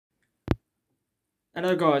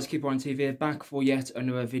Hello guys, Keeper on TV back for yet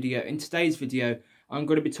another video. In today's video, I'm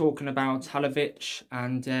going to be talking about Halilovic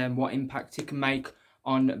and what impact he can make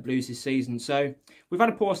on Blues this season. So, we've had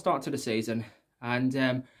a poor start to the season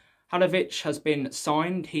and Halilovic has been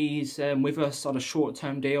signed. He's with us on a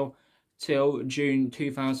short-term deal till June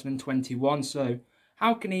 2021. So,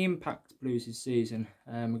 how can he impact Blues this season?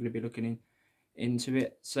 We're going to be looking into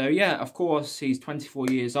it. So, yeah, of course, he's 24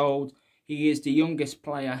 years old. He is the youngest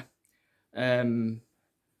player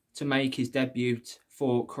to make his debut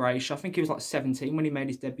for Croatia. I think he was like 17 when he made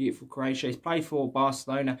his debut for Croatia. He's played for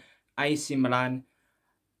Barcelona, AC Milan,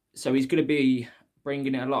 so he's going to be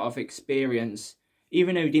bringing in a lot of experience.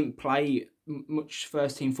 Even though he didn't play much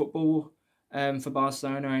first team football for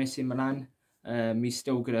Barcelona, AC Milan, he's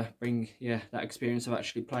still going to bring that experience of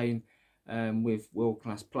actually playing with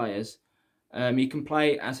world-class players. He can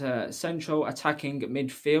play as a central attacking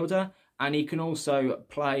midfielder, and he can also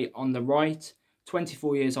play on the right.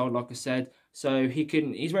 24 years old, like I said, so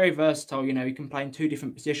he's very versatile. You know, he can play in two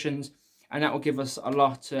different positions, and that will give us a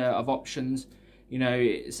lot of options. You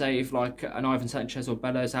know, say if like an Ivan Sanchez or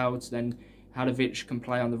Bella's out, then Halilovic can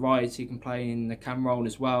play on the right. He can play in the cam role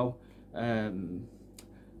as well.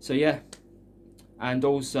 So yeah, and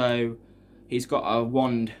also he's got a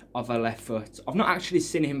wand of a left foot. I've not actually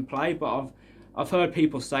seen him play, but I've heard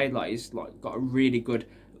people say that he's like got a really good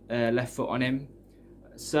left foot on him.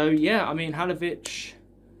 So yeah, I mean, Halilovic,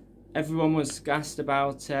 everyone was gassed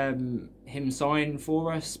about him signing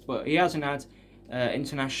for us, but he hasn't had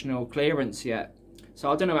international clearance yet.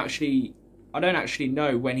 So I don't actually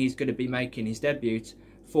know when he's going to be making his debut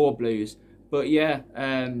for Blues. But yeah,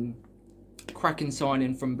 cracking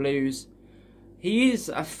signing from Blues. He is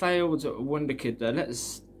a failed wonder kid though.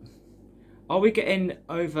 Are we getting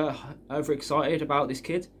overexcited about this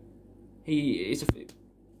kid?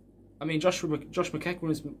 I mean, Josh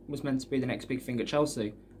McEachran was meant to be the next big thing at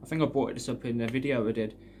Chelsea. I think I brought this up in a video I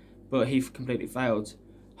did, but he completely failed.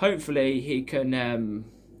 Hopefully he can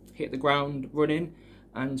hit the ground running,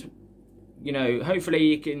 and you know, hopefully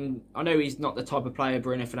he can. I know he's not the type of player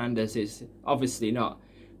Bruno Fernandes is, obviously not,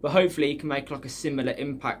 but hopefully he can make like a similar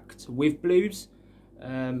impact with Blues.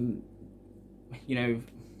 You know,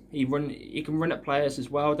 he can run at players as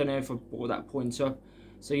well. I don't know if I brought that point up.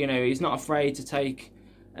 So you know, he's not afraid to take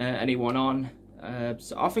anyone on,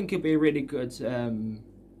 so I think he'll be a really good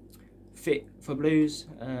fit for Blues.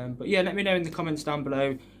 But yeah, let me know in the comments down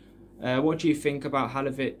below, what do you think about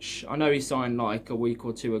Halilovic? I know he signed like a week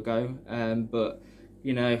or two ago, but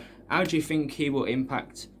you know, how do you think he will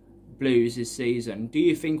impact Blues this season? Do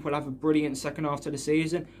you think we'll have a brilliant second half to the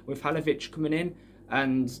season with Halilovic coming in?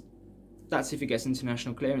 And that's if he gets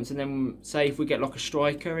international clearance. And then say if we get like a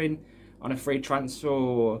striker in on a free transfer,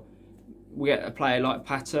 or we get a player like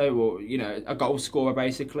Pato, or you know, a goal scorer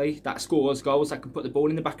basically that scores goals, that can put the ball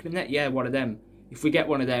in the back of the net. Yeah, one of them. If we get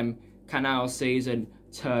one of them, can our season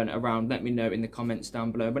turn around? Let me know in the comments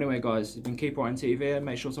down below. But anyway, guys, you've been Keeper on TV.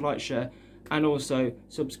 Make sure to like, share, and also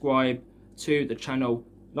subscribe to the channel.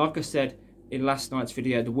 Like I said in last night's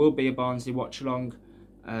video, there will be a Barnsley watch along,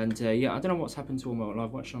 and yeah, I don't know what's happened to all my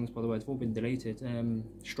live watch alongs, by the way. They've all been deleted.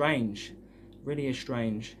 Strange, really is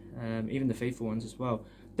strange. Even the FIFA ones as well.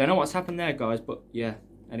 Don't know what's happened there, guys, but yeah,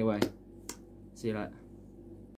 anyway, see you later.